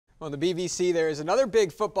Well, in the BVC, there is another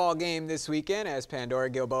big football game this weekend as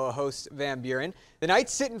Pandora-Gilboa hosts Van Buren. The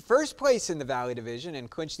Knights sit in first place in the Valley Division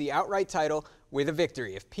and clinch the outright title with a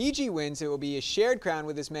victory. If PG wins, it will be a shared crown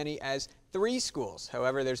with as many as 3 schools.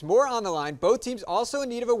 However, there's more on the line. Both teams also in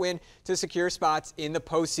need of a win to secure spots in the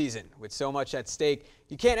postseason. With so much at stake,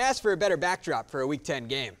 you can't ask for a better backdrop for a Week 10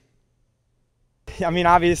 game. I mean,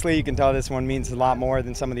 obviously you can tell this one means a lot more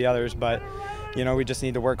than some of the others, but you know, we just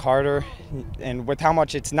need to work harder. And with how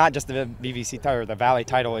much it's not just the BVC title or the Valley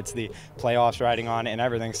title, it's the playoffs riding on it and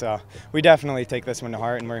everything. So we definitely take this one to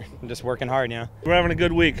heart, and we're just working hard, you know. We're having a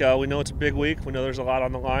good week. We know it's a big week. We know there's a lot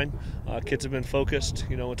on the line. Kids have been focused.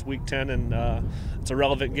 You know, it's Week 10, and it's a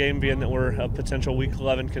relevant game being that we're a potential Week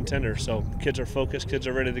 11 contender. So kids are focused. Kids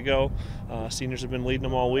are ready to go. Seniors have been leading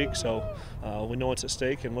them all week, so we know it's at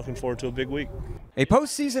stake and looking forward to a big week. A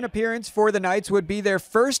postseason appearance for the Knights would be their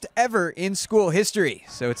first ever in school history,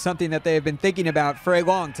 so it's something that they have been thinking about for a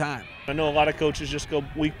long time. I know a lot of coaches just go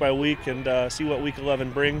week by week and see what Week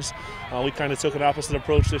 11 brings. We kind of took an opposite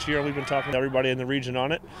approach this year, and we've been talking to everybody in the region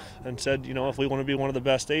on it and said, you know, if we want to be one of the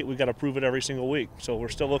best 8, we've got to prove it every single week. So we're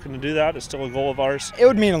still looking to do that. It's still a goal of ours. It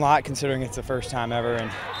would mean a lot considering it's the first time ever,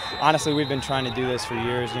 and honestly we've been trying to do this for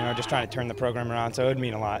years, you know, just trying to turn the program around, so it would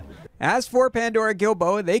mean a lot. As for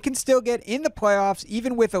Pandora-Gilboa, they can still get in the playoffs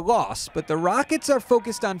even with a loss, but the Rockets are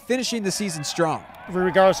focused on finishing the season strong.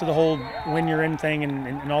 Regardless of the whole win you're in thing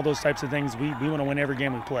and all those types of things, we want to win every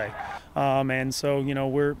game we play. And so, you know,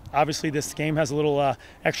 we're obviously this game has a little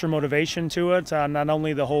extra motivation to it, not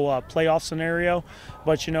only the whole playoff scenario,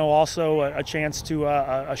 but, you know, also a chance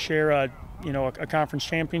to share a conference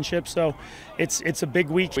championship. So it's a big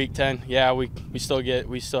week. Week 10, yeah, we still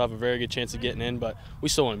have a very good chance of getting in, but we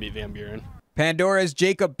still want to beat Van Buren. Pandora's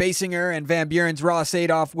Jacob Basinger and Van Buren's Ross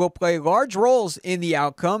Adolph will play large roles in the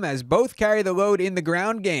outcome as both carry the load in the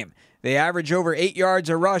ground game. They average over 8 yards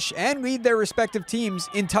a rush and lead their respective teams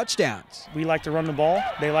in touchdowns. We like to run the ball.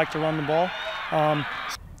 They like to run the ball.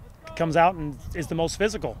 Comes out and is the most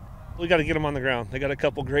physical. We got to get them on the ground. They got a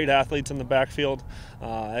couple great athletes in the backfield,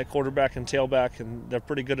 at quarterback and tailback, and they're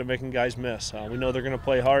pretty good at making guys miss. We know they're going to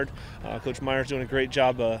play hard. Coach Meyer's doing a great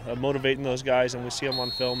job of motivating those guys, and we see them on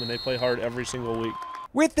film, and they play hard every single week.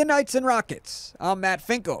 With the Knights and Rockets, I'm Matt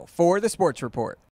Finkel for the Sports Report.